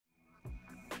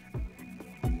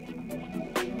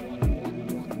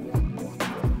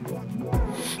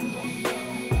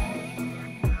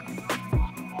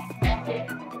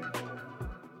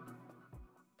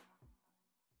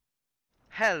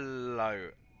Hello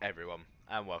everyone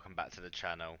and welcome back to the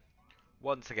channel.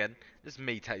 Once again, it's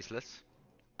me Tasteless,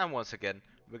 and once again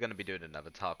we're going to be doing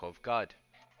another Tarkov guide.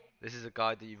 This is a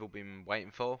guide that you've all been waiting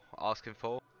for, asking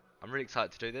for. I'm really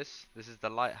excited to do this. This is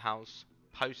the Lighthouse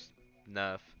post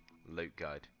Nerf loot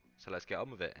guide. So let's get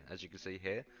on with it. As you can see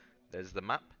here, there's the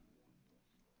map.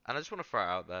 And I just want to throw it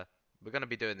out there, we're going to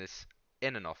be doing this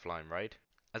in an offline raid,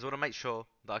 as I want to make sure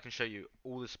that I can show you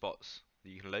all the spots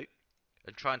that you can loot.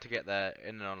 And trying to get there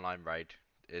in an online raid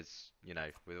is, you know,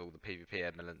 with all the PvP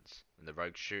elements and the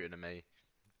rogues shooting at me,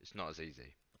 it's not as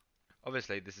easy.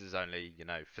 Obviously, this is only, you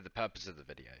know, for the purpose of the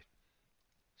video.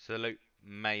 So the loot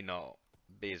may not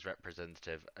be as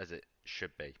representative as it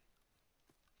should be.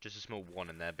 Just a small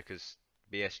warning there because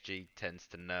BSG tends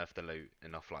to nerf the loot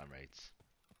in offline raids.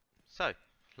 So,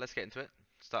 let's get into it.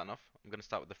 Starting off, I'm going to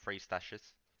start with the free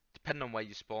stashes. Depending on where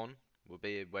you spawn, will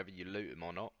be whether you loot them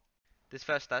or not. This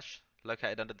first stash,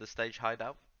 located under the stage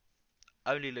hideout,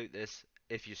 only loot this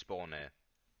if you spawn here.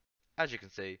 As you can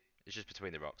see, it's just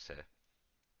between the rocks here.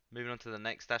 Moving on to the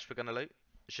next stash we're going to loot,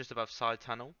 it's just above side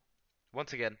tunnel.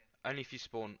 Once again, only if you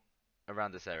spawn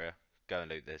around this area, go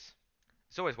and loot this.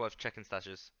 It's always worth checking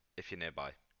stashes if you're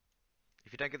nearby.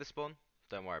 If you don't get the spawn,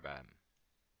 don't worry about them.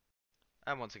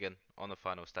 And once again, on the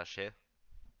final stash here,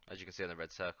 as you can see on the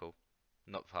red circle,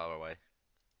 not far away.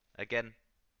 Again,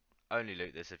 only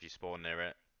loot this if you spawn near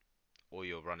it, or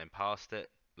you're running past it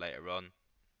later on.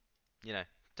 You know,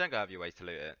 don't go out of your way to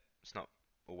loot it. It's not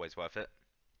always worth it.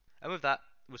 And with that,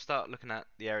 we'll start looking at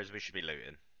the areas we should be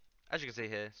looting. As you can see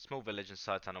here, small village and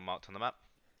side tunnel marked on the map.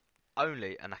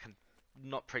 Only, and I can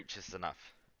not preach this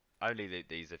enough, only loot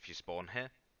these if you spawn here.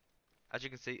 As you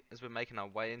can see, as we're making our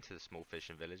way into the small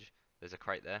fishing village, there's a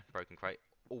crate there, broken crate.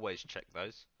 Always check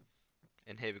those.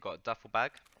 In here we've got a duffel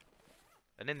bag.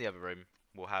 And in the other room,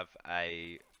 we'll have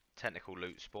a technical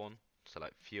loot spawn. So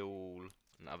like fuel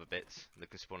and other bits that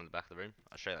can spawn in the back of the room.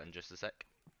 I'll show you that in just a sec.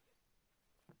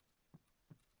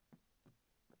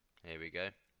 Here we go,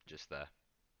 just there.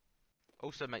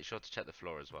 Also make sure to check the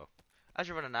floor as well. As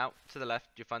you're running out, to the left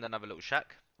you'll find another little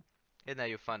shack. In there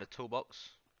you'll find a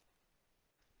toolbox.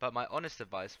 But my honest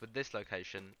advice with this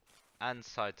location and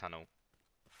side tunnel,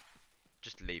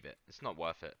 just leave it. It's not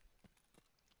worth it.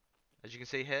 As you can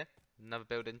see here, another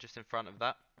building just in front of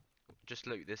that. Just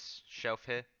loot this shelf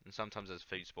here, and sometimes there's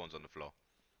food spawns on the floor.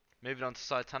 Moving on to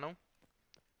side tunnel.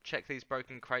 Check these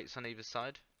broken crates on either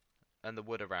side, and the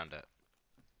wood around it.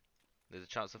 There's a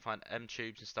chance to find M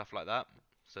tubes and stuff like that,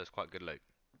 so it's quite good loot.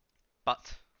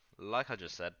 But, like I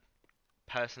just said,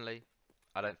 personally,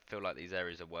 I don't feel like these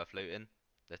areas are worth looting.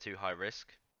 They're too high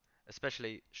risk,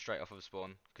 especially straight off of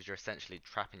spawn, because you're essentially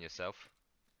trapping yourself.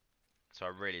 So I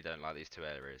really don't like these two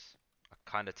areas. I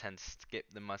kind of tend to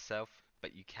skip them myself,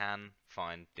 but you can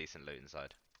find decent loot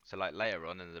inside. So like later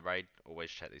on in the raid, always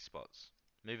check these spots.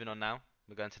 Moving on now,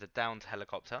 we're going to the downed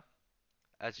helicopter.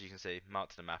 As you can see,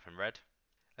 marked in the map in red.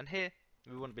 And here,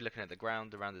 we wouldn't be looking at the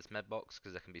ground around this med box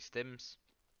because there can be stims.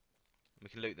 We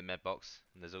can loot the med box,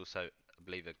 and there's also, I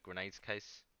believe, a grenades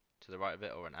case to the right of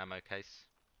it, or an ammo case.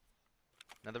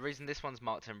 Now the reason this one's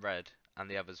marked in red and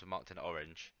the others were marked in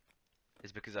orange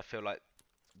is because I feel like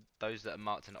those that are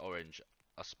marked in orange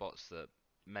are spots that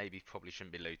maybe probably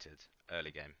shouldn't be looted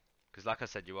early game. Because like I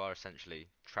said, you are essentially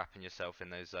trapping yourself in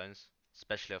those zones.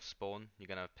 Especially off spawn, you're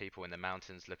going to have people in the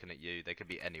mountains looking at you. They could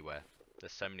be anywhere.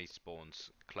 There's so many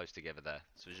spawns close together there,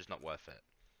 so it's just not worth it.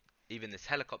 Even this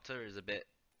helicopter is a bit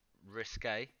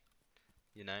risque,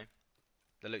 you know.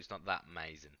 The loot's not that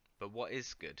amazing. But what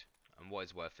is good and what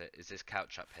is worth it is this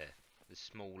couch up here. This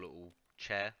small little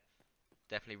chair.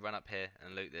 Definitely run up here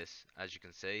and loot this. As you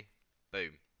can see,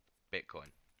 boom,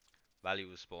 Bitcoin. Value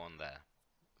will spawn there.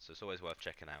 So it's always worth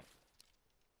checking out.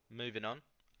 Moving on,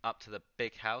 up to the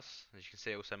big house. As you can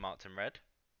see, also marked in red.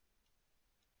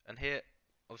 And here,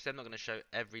 obviously I'm not going to show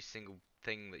every single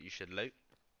thing that you should loot.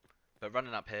 But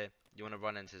running up here, you want to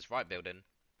run into this right building.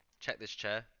 Check this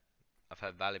chair. I've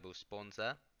heard valuable spawns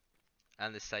there.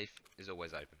 And this safe is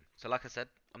always open. So like I said,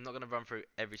 I'm not going to run through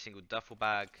every single duffel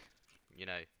bag, you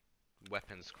know,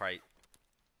 weapons crate.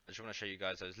 I just want to show you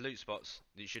guys those loot spots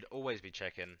that you should always be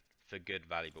checking for good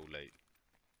valuable loot.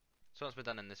 So once we're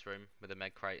done in this room with the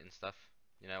med crate and stuff,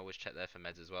 you know, always check there for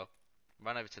meds as well.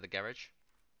 Run over to the garage,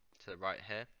 to the right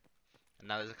here. And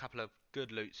now there's a couple of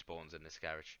good loot spawns in this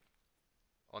garage.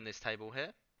 On this table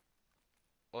here,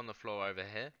 on the floor over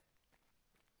here,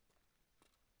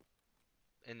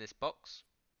 in this box,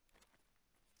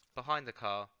 behind the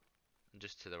car, and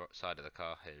just to the side of the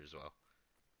car here as well.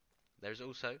 There's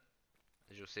also,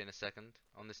 as you'll see in a second,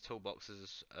 on this toolbox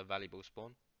is a valuable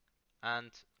spawn,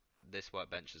 and this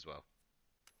workbench as well.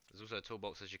 There's also a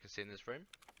toolbox, as you can see in this room,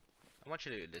 And once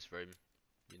you loot this room,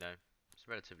 you know, it's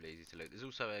relatively easy to loot. There's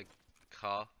also a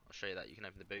car. I'll show you that. You can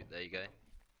open the boot. There you go.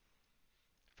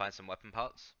 Find some weapon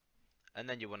parts. And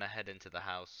then you want to head into the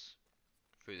house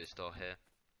through this door here.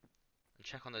 And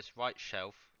check on this right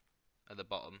shelf at the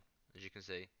bottom. As you can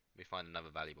see, we find another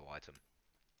valuable item.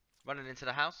 Running into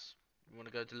the house, we want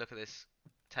to go to look at this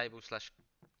table slash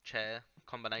chair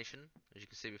combination. As you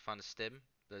can see, we find a stim.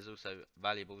 There's also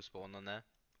valuables spawned on there.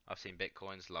 I've seen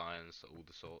bitcoins, lions, all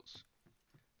the sorts.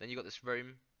 Then you got this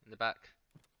room in the back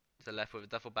to the left with a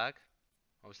duffel bag.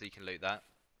 Obviously you can loot that.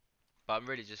 But I'm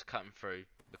really just cutting through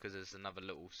because there's another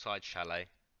little side chalet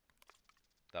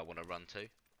that I want to run to.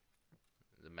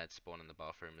 The med spawn in the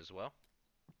bathroom as well.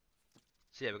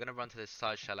 So yeah, we're going to run to this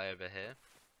side chalet over here.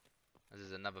 As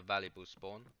there's another valuable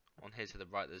spawn. On here to the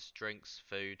right there's drinks,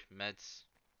 food, meds.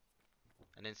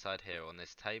 And inside here on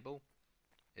this table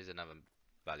is another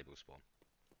valuable spawn.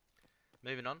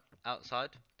 Moving on,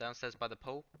 outside, downstairs by the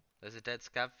pool, there's a dead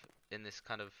scav in this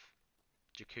kind of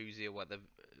jacuzzi or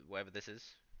whatever this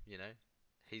is, you know.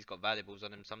 He's got valuables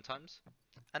on him sometimes.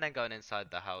 And then going inside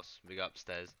the house, we go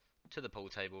upstairs to the pool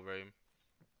table room.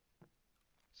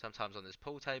 Sometimes on this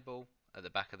pool table, at the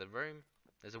back of the room,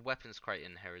 there's a weapons crate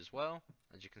in here as well,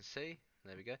 as you can see.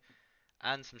 There we go.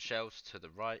 And some shelves to the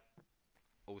right,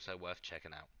 also worth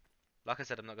checking out. Like I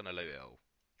said, I'm not going to loot it all.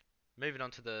 Moving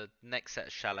on to the next set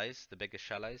of chalets, the biggest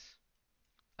chalets,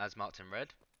 as marked in red.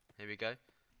 Here we go.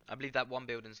 I believe that one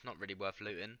building's not really worth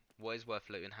looting. What is worth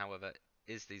looting, however,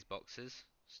 is these boxes.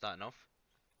 Starting off,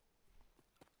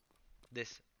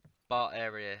 this bar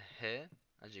area here,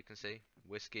 as you can see,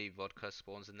 whiskey, vodka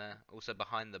spawns in there. Also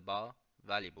behind the bar,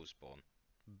 valuable spawn.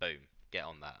 Boom, get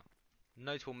on that.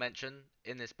 Notable mention,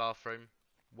 in this bathroom,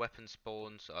 weapon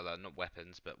spawns, although not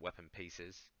weapons, but weapon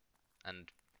pieces, and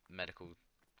medical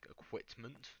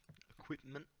equipment.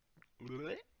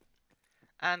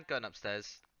 And going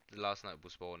upstairs, the last notable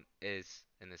spawn is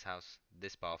in this house,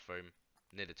 this bathroom,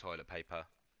 near the toilet paper.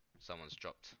 Someone's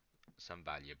dropped some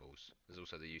valuables. There's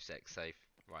also the USEC safe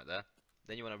right there.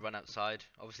 Then you want to run outside.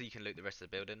 Obviously you can loot the rest of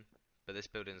the building, but this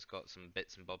building's got some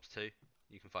bits and bobs too.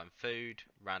 You can find food,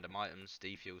 random items,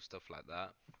 defuel, stuff like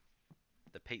that.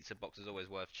 The pizza box is always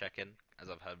worth checking, as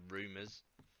I've heard rumours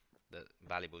that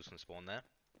valuables can spawn there.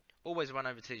 Always run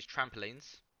over to these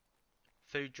trampolines.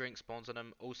 Food, drink spawns on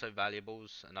them, also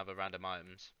valuables and other random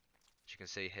items. As you can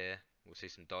see here, we'll see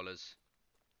some dollars.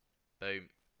 Boom,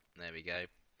 there we go.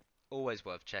 Always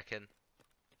worth checking.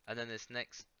 And then this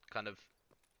next kind of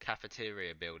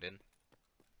cafeteria building.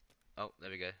 Oh,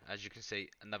 there we go. As you can see,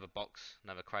 another box,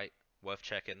 another crate, worth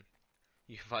checking.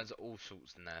 You can find all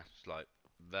sorts in there. It's like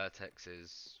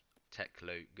vertexes, tech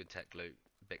loot, good tech loot,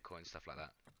 bitcoin, stuff like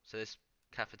that. So this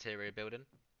cafeteria building,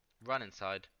 run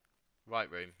inside,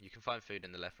 right room, you can find food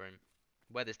in the left room.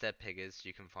 Where this dead pig is,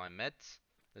 you can find meds.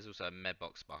 There's also a med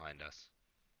box behind us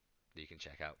that you can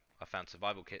check out. I found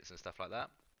survival kits and stuff like that.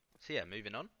 So yeah,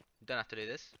 moving on. You don't have to do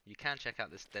this. You can check out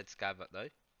this dead scav though,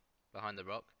 behind the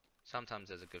rock. Sometimes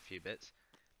there's a good few bits.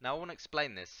 Now I want to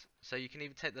explain this. So you can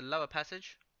either take the lower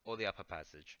passage or the upper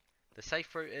passage. The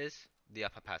safe route is the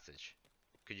upper passage,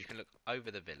 because you can look over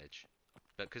the village.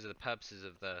 But because of the purposes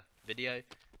of the video,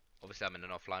 obviously I'm in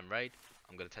an offline raid,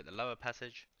 I'm going to take the lower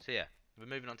passage. So yeah, we're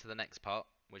moving on to the next part,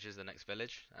 which is the next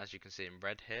village, as you can see in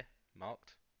red here,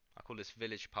 marked. I call this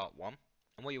village part 1.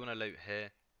 And what you want to loot here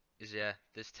is, yeah,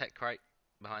 this tech crate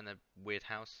behind the weird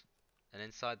house, and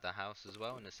inside the house as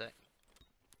well in a sec.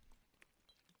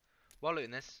 While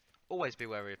looting this, always be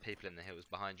wary of people in the hills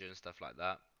behind you and stuff like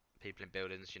that. People in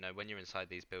buildings, you know, when you're inside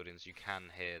these buildings you can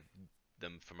hear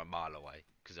them from a mile away,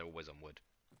 because they're always on wood.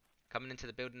 Coming into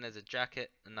the building there's a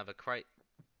jacket, another crate.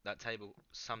 That table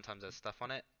sometimes has stuff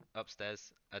on it.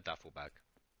 Upstairs, a duffel bag.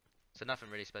 So nothing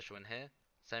really special in here.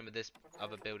 Same with this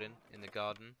other building in the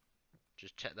garden.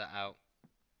 Just check that out.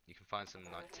 You can find some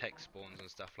like tech spawns and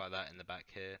stuff like that in the back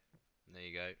here. And there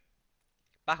you go.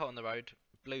 Back out on the road,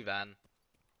 blue van.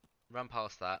 Run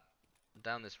past that,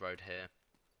 down this road here.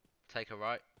 Take a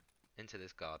right into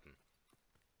this garden.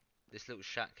 This little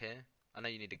shack here. I know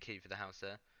you need a key for the house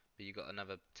there, but you got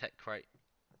another tech crate.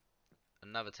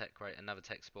 Another tech crate, another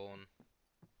tech spawn.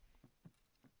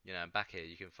 You know, and back here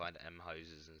you can find M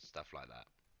hoses and stuff like that.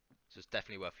 So it's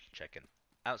definitely worth checking.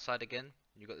 Outside again,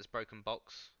 you got this broken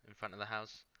box in front of the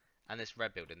house. And this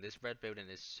red building. This red building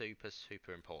is super,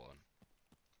 super important.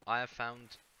 I have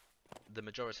found the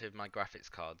majority of my graphics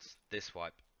cards this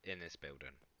wipe in this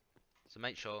building. So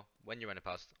make sure when you're running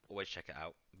past, always check it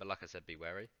out. But like I said, be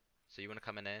wary. So you want to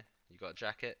come in here, you got a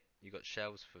jacket, you got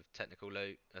shelves for technical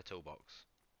loot, a toolbox.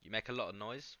 You make a lot of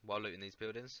noise while looting these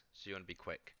buildings, so you want to be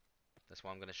quick. That's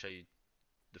why I'm going to show you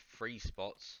the 3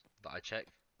 spots that I check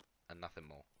and nothing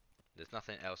more. There's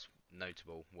nothing else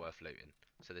notable worth looting.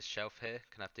 So this shelf here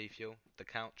can have defuel, the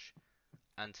couch,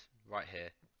 and right here,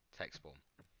 tech spawn.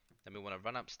 Then we want to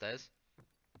run upstairs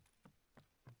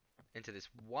into this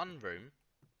one room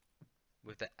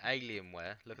with the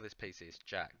Alienware. Look at this PC, it's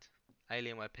jacked.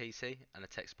 Alienware PC and a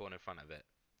tech spawn in front of it.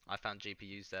 I found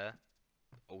GPUs there,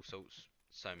 all sorts,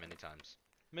 so many times.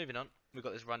 Moving on, we've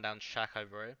got this rundown shack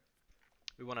over here.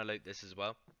 We want to loot this as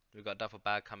well. We've got a duffel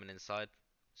bag coming inside.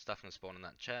 Stuff can spawn on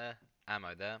that chair.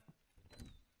 Ammo there.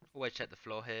 Always check the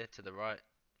floor here to the right.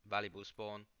 Valuable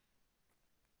spawn.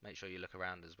 Make sure you look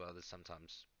around as well. There's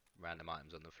sometimes random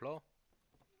items on the floor.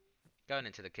 Going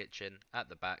into the kitchen. At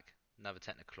the back. Another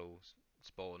technical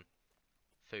spawn.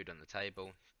 Food on the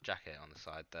table. Jacket on the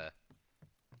side there.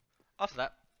 After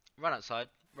that, run outside.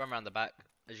 Run around the back.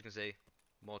 As you can see,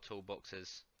 more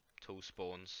toolboxes. Tool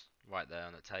spawns right there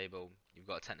on the table. You've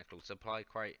got a technical supply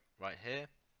crate right here.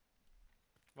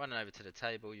 Running over to the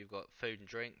table, you've got food and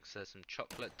drinks. There's some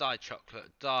chocolate. Die,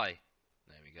 chocolate, die!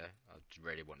 There we go. I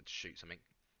really wanted to shoot something.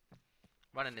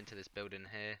 Running into this building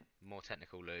here. More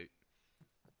technical loot.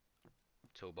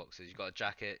 Toolboxes. You've got a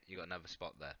jacket. You've got another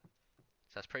spot there.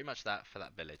 So that's pretty much that for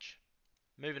that village.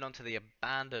 Moving on to the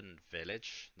abandoned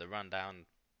village. The rundown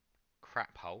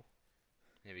crap hole.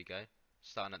 Here we go.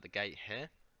 Starting at the gate here.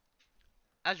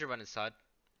 As you run inside,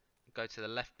 go to the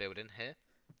left building here.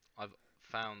 I've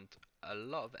found a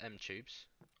lot of M tubes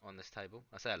on this table.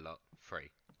 I say a lot, 3.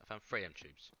 I found 3 M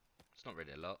tubes. It's not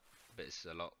really a lot, but it's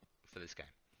a lot for this game.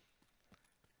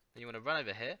 Then you want to run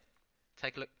over here.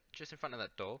 Take a look just in front of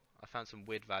that door. I found some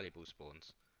weird valuable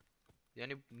spawns. The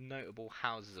only notable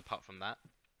houses apart from that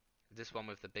is this one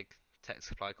with the big tech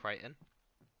supply crate in.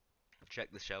 Check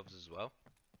the shelves as well.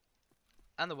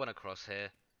 And the one across here.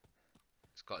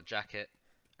 It's got a jacket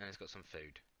and it's got some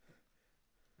food.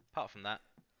 Apart from that,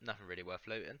 nothing really worth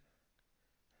looting.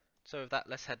 So with that,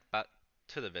 let's head back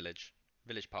to the village.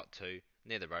 Village part 2,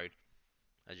 near the road,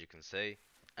 as you can see.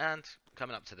 And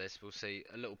coming up to this, we'll see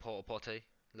a little porta potty,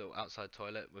 a little outside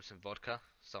toilet with some vodka.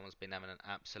 Someone's been having an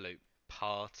absolute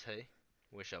party.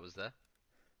 Wish I was there.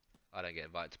 I don't get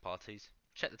invited to parties.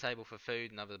 Check the table for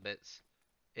food and other bits.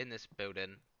 In this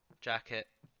building, jacket,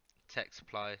 tech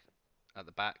supply at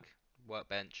the back,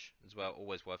 workbench as well,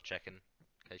 always worth checking in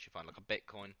case you find like a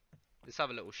Bitcoin. This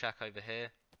other little shack over here,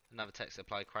 another tech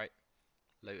supply crate,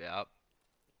 loot it up.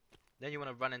 Then you want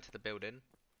to run into the building,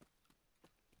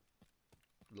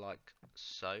 like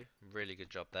so. Really good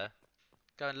job there.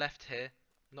 Going left here,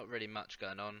 not really much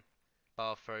going on.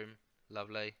 Bathroom,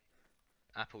 lovely.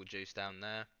 Apple juice down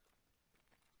there.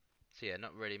 So yeah,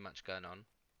 not really much going on.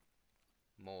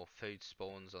 More food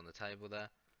spawns on the table there.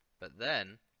 But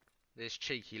then, this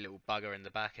cheeky little bugger in the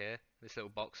back here, this little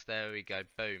box, there we go,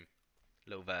 boom.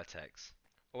 Little vertex.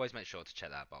 Always make sure to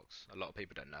check that box. A lot of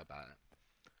people don't know about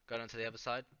it. Going on to the other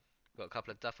side, got a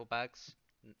couple of duffel bags.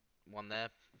 One there,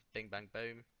 bing bang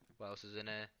boom. What else is in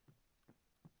here?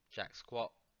 Jack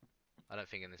squat. I don't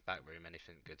think in this back room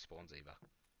anything good spawns either.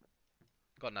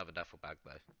 Got another duffel bag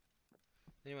though.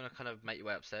 Then you want to kind of make your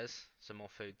way upstairs. Some more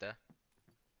food there.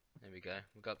 There we go.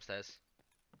 We'll go upstairs.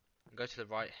 And go to the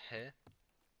right here.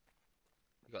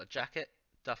 You've got a jacket,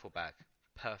 duffel bag.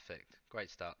 Perfect.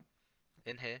 Great start.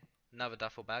 In here, another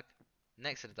duffel bag.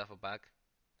 Next to the duffel bag,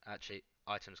 actually,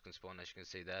 items can spawn as you can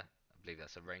see there. I believe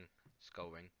that's a ring,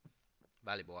 skull ring.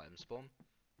 Valuable items spawn.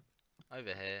 Over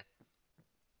here,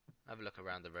 have a look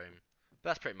around the room. But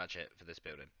that's pretty much it for this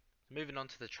building. Moving on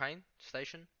to the train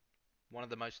station. One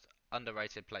of the most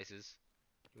underrated places.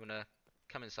 You want to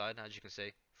come inside, as you can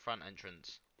see, front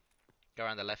entrance. Go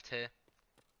around the left here.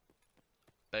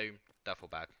 Boom, duffel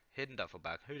bag. Hidden duffel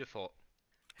bag. Who'd have thought?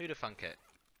 Who'd have thunk it?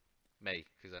 Me,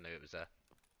 because I knew it was there.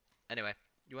 Anyway,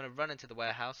 you want to run into the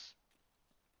warehouse.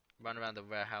 Run around the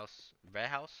warehouse.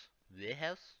 Warehouse?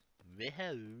 Warehouse?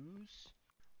 Warehouse?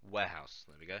 Warehouse.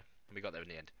 There we go. And we got there in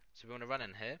the end. So we want to run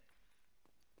in here.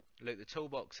 Loot the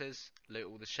toolboxes. Loot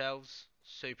all the shelves.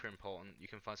 Super important. You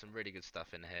can find some really good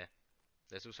stuff in here.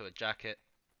 There's also a jacket.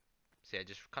 So yeah,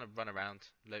 just kind of run around,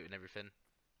 looting everything.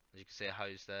 As you can see, a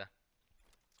hose there.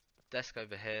 Desk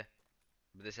over here.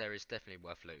 But this area is definitely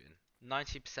worth looting.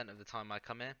 90% of the time I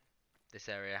come here, this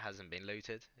area hasn't been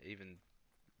looted, even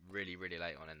really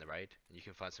late on in the raid. And you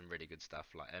can find some really good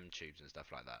stuff like M tubes and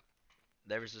stuff like that.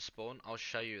 There is a spawn, I'll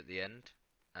show you at the end.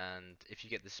 And if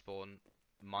you get this spawn,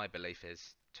 my belief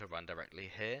is to run directly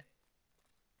here.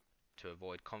 To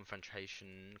avoid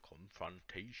confrontation.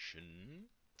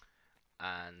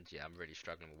 And yeah, I'm really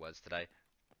struggling with words today.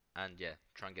 And yeah,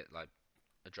 try and get like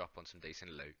a drop on some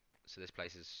decent loot. So this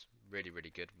place is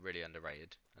really good, really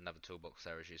underrated. Another toolbox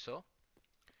there as you saw.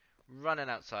 Running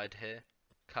outside here,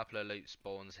 Couple of loot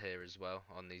spawns here as well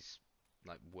on these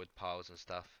like wood piles and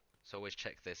stuff. So always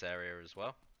check this area as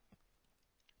well.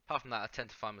 Apart from that, I tend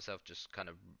to find myself just kind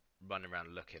of running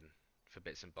around looking for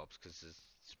bits and bobs because the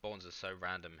spawns are so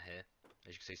random here.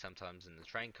 As you can see, sometimes in the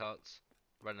train carts,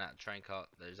 running out of train cart,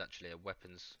 there's actually a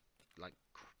weapons like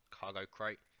cargo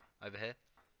crate over here.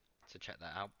 So check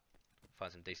that out.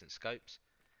 Find some decent scopes.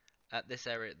 At this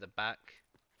area at the back,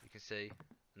 you can see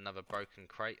another broken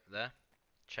crate there.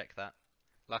 Check that.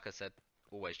 Like I said,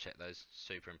 always check those.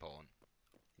 Super important.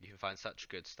 You can find such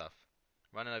good stuff.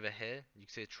 Running over here, you can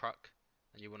see a truck,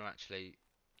 and you want to actually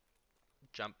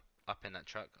jump up in that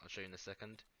truck. I'll show you in a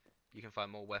second. You can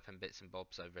find more weapon bits and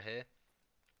bobs over here.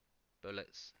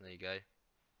 Bullets, there you go.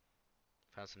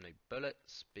 Found some new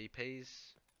bullets, BPs.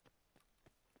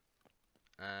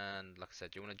 And like I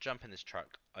said, you want to jump in this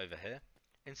truck over here.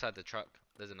 Inside the truck,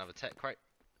 there's another tech crate.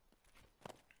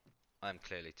 I'm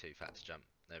clearly too fat to jump.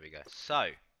 There we go. So,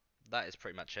 that is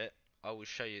pretty much it. I will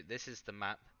show you, this is the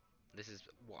map. This is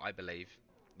what I believe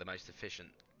the most efficient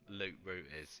loot route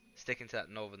is. Sticking to that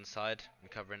northern side and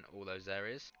covering all those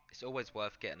areas. It's always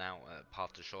worth getting out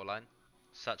path to shoreline.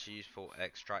 Such a useful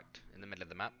extract in the middle of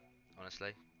the map,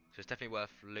 honestly. So it's definitely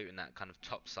worth looting that kind of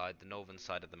top side, the northern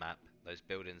side of the map. Those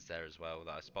buildings there as well,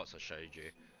 those spots I showed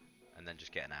you. And then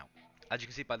just getting out. As you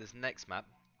can see by this next map,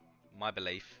 my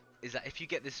belief is that if you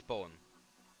get this spawn,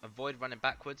 avoid running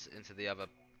backwards into the other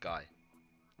guy.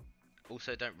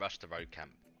 Also, don't rush the road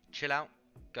camp. Chill out,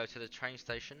 go to the train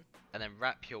station, and then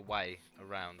wrap your way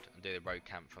around and do the road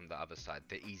camp from the other side,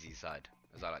 the easy side,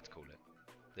 as I like to call it.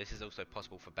 This is also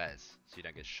possible for bears, so you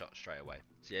don't get shot straight away.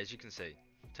 So yeah, as you can see,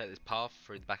 take this path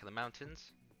through the back of the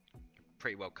mountains,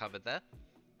 pretty well covered there.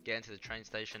 Get into the train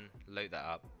station, load that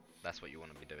up. That's what you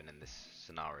want to be doing in this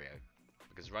scenario.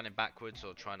 Because running backwards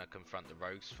or trying to confront the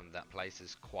rogues from that place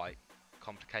is quite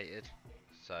complicated.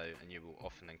 So, and you will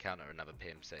often encounter another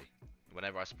PMC.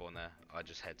 Whenever I spawn there, I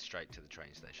just head straight to the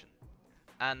train station.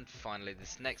 And finally,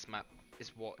 this next map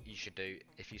is what you should do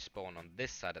if you spawn on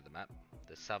this side of the map,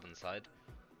 the southern side.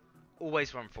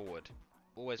 Always run forward.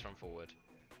 Always run forward.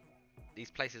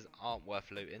 These places aren't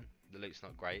worth looting. The loot's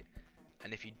not great.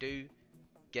 And if you do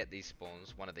get these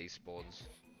spawns, one of these spawns,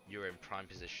 you're in prime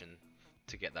position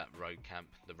to get that road camp,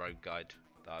 the road guide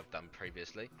that I've done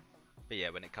previously. But yeah,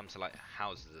 when it comes to like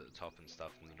houses at the top and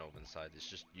stuff on the northern side, it's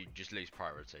just, you just lose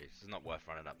priority. It's not worth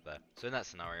running up there. So in that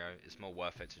scenario, it's more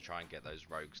worth it to try and get those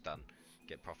rogues done,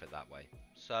 get profit that way.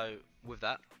 So with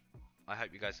that, I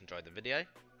hope you guys enjoyed the video,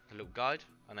 the little guide.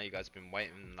 I know you guys have been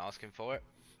waiting and asking for it.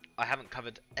 I haven't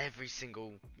covered every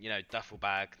single, duffel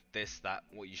bag, this, that,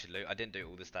 what you should loot. I didn't do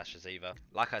all the stashes either.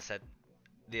 Like I said,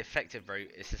 the effective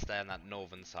route is to stay on that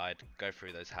northern side, go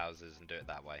through those houses and do it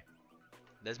that way.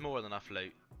 There's more than enough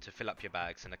loot to fill up your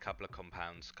bags in a couple of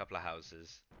compounds, a couple of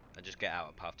houses, and just get out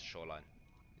a path to shoreline.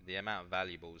 The amount of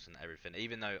valuables and everything,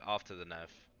 even though after the nerf,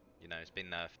 it's been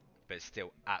nerfed, but it's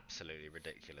still absolutely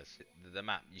ridiculous. The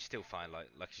map, you still find,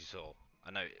 like you saw,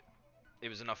 I know it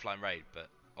was an offline raid, but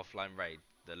offline raid,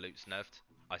 the loot's nerfed,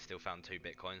 I still found 2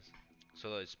 bitcoins. So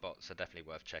those spots are definitely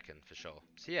worth checking for sure.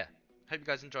 So yeah, hope you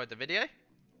guys enjoyed the video.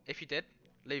 If you did,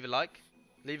 leave a like,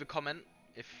 leave a comment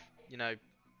if,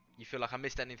 you feel like I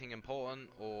missed anything important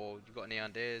or you've got any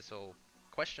ideas or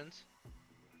questions.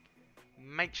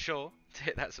 Make sure to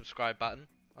hit that subscribe button,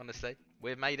 honestly.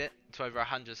 We've made it to over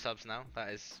 100 subs now. That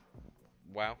is,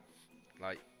 wow.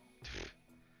 Like,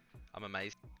 I'm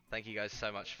amazed. Thank you guys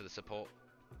so much for the support.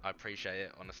 I appreciate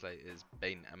it, honestly. It's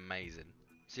been amazing.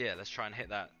 So yeah, let's try and hit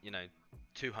that,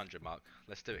 200 mark.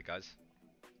 Let's do it, guys.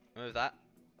 And with that,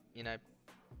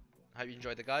 hope you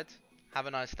enjoyed the guide. Have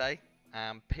a nice day,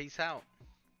 and peace out.